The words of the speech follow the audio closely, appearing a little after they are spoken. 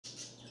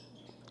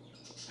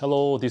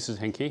Hello, this is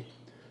Henki.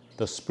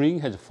 The spring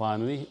has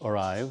finally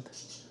arrived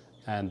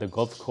and the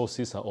golf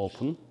courses are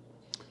open.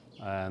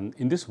 And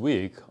in this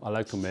week, I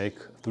like to make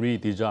 3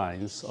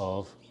 designs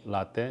of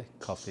latte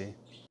coffee.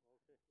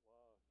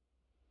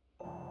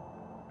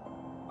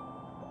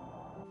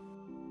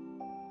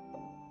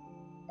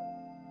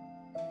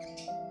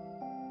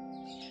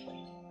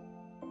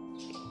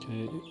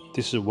 Okay,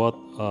 this is what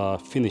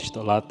finished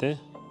latte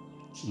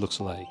looks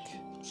like.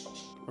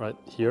 Right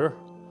here,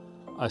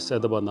 I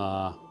set up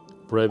a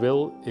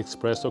Breville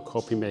espresso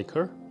coffee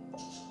maker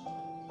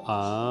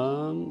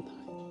and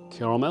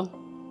caramel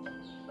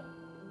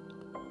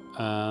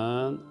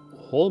and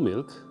whole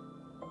milk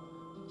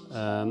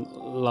and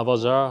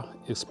Lavazza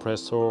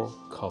espresso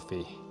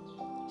coffee.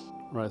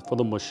 Right, for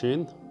the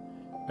machine,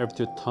 I have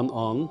to turn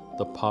on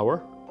the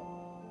power.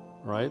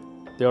 Right,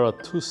 there are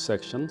 2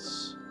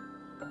 sections.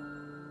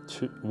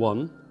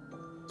 One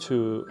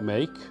to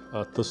make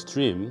the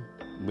stream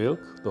milk,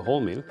 the whole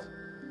milk,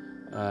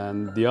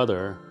 and the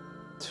other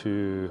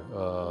to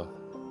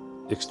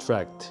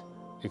extract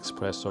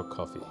espresso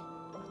coffee.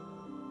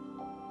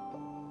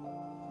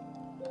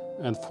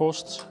 And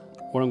first,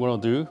 what I'm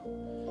going to do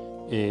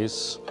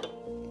is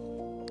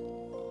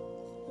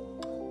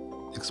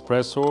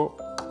espresso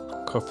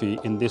coffee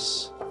in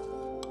this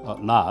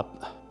knob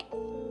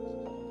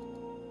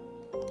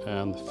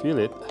and fill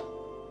it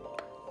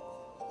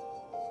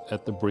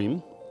at the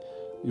brim.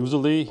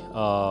 Usually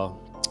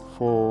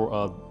for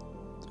a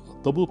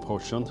double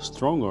portion,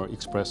 stronger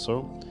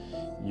espresso,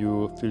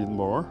 you fill it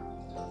more.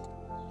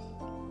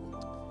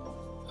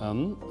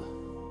 And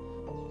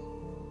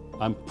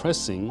I'm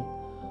pressing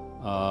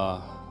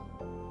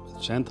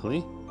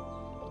gently,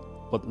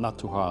 but not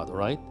too hard,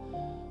 right?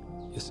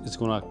 It's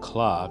gonna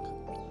clog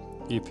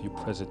if you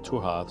press it too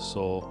hard,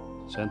 so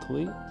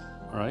gently,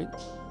 right?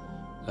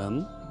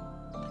 And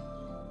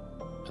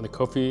the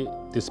coffee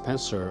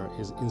dispenser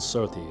is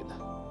inserted.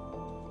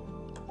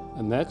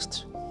 And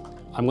next,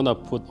 I'm gonna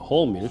put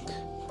whole milk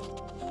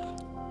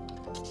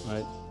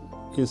right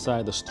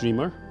inside the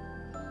streamer,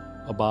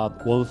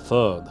 about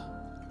 1/3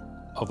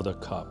 of the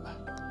cup.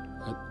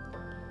 Right?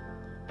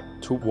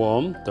 To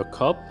warm the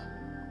cup,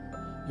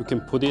 you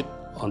can put it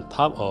on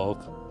top of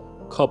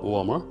cup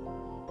warmer.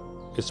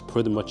 It's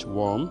pretty much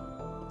warm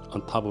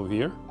on top of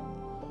here.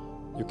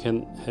 You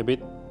can have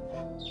it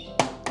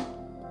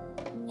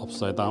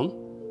upside down.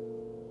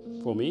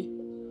 For me,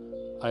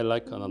 I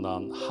like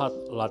hot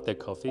latte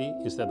coffee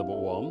instead of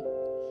warm.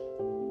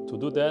 To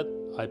do that,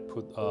 I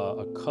put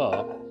a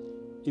cup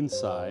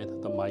inside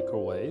the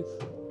microwave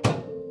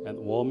and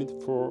warm it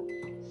for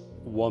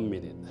 1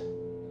 minute.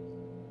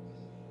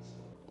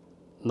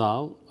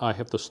 Now I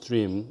have to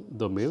stream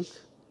the milk.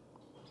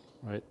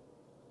 Right?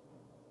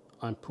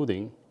 I'm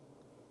putting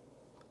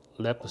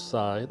left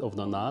side of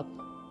the knob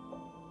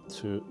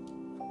to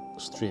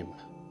stream.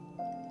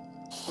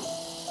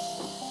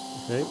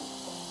 Okay.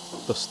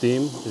 The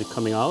steam is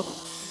coming out,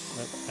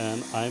 right?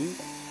 And I'm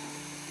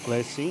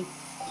placing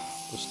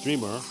the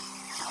streamer,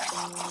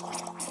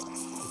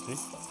 okay?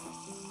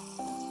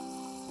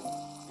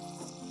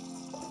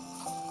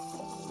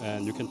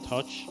 And you can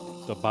touch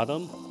the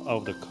bottom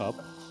of the cup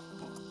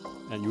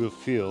and you will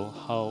feel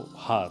how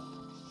hot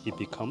it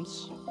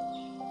becomes.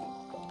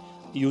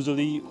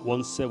 Usually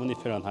 170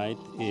 Fahrenheit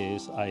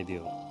is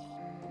ideal.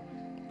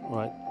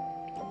 Right?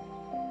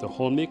 The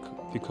whole milk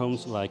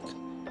becomes like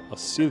a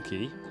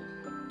silky.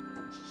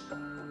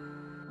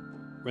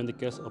 When it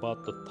gets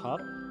about the top,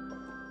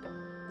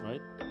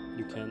 right,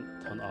 you can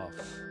turn off.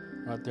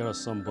 Right, there are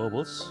some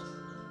bubbles.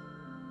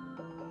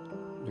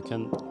 You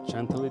can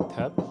gently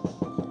tap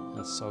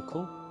and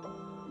circle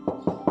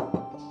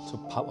to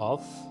pop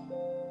off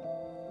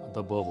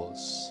the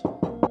bubbles.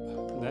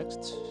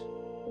 Next,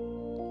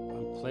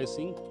 I'm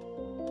placing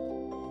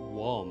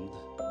warmed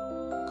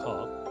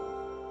cup,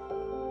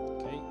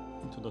 okay,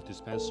 into the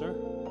dispenser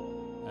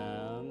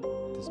and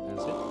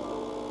dispense it.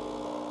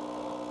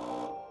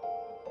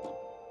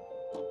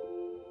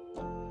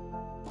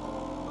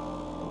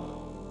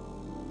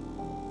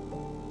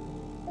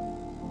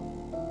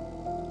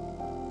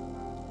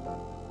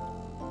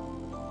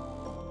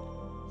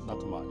 Not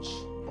too much.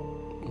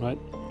 Right,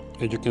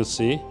 as you can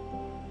see,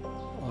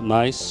 a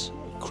nice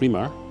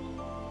creamer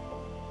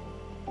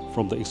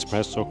from the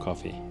espresso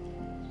coffee.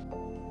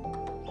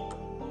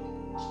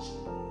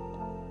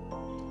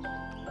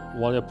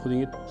 While you're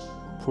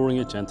pouring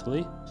it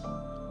gently,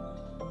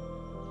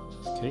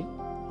 okay,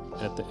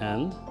 at the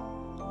end,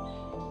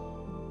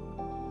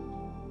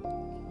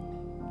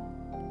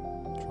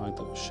 trying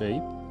to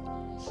shape.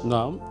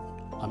 Now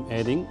I'm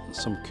adding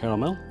some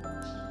caramel.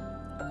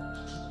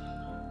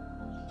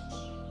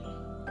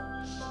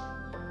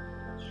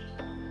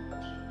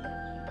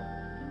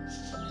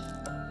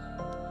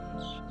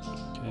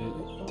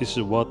 This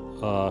is what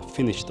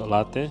finished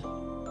latte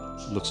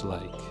looks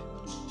like.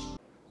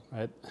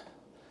 Right.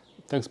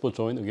 Thanks for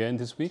joining again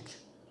this week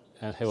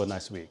and have a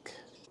nice week.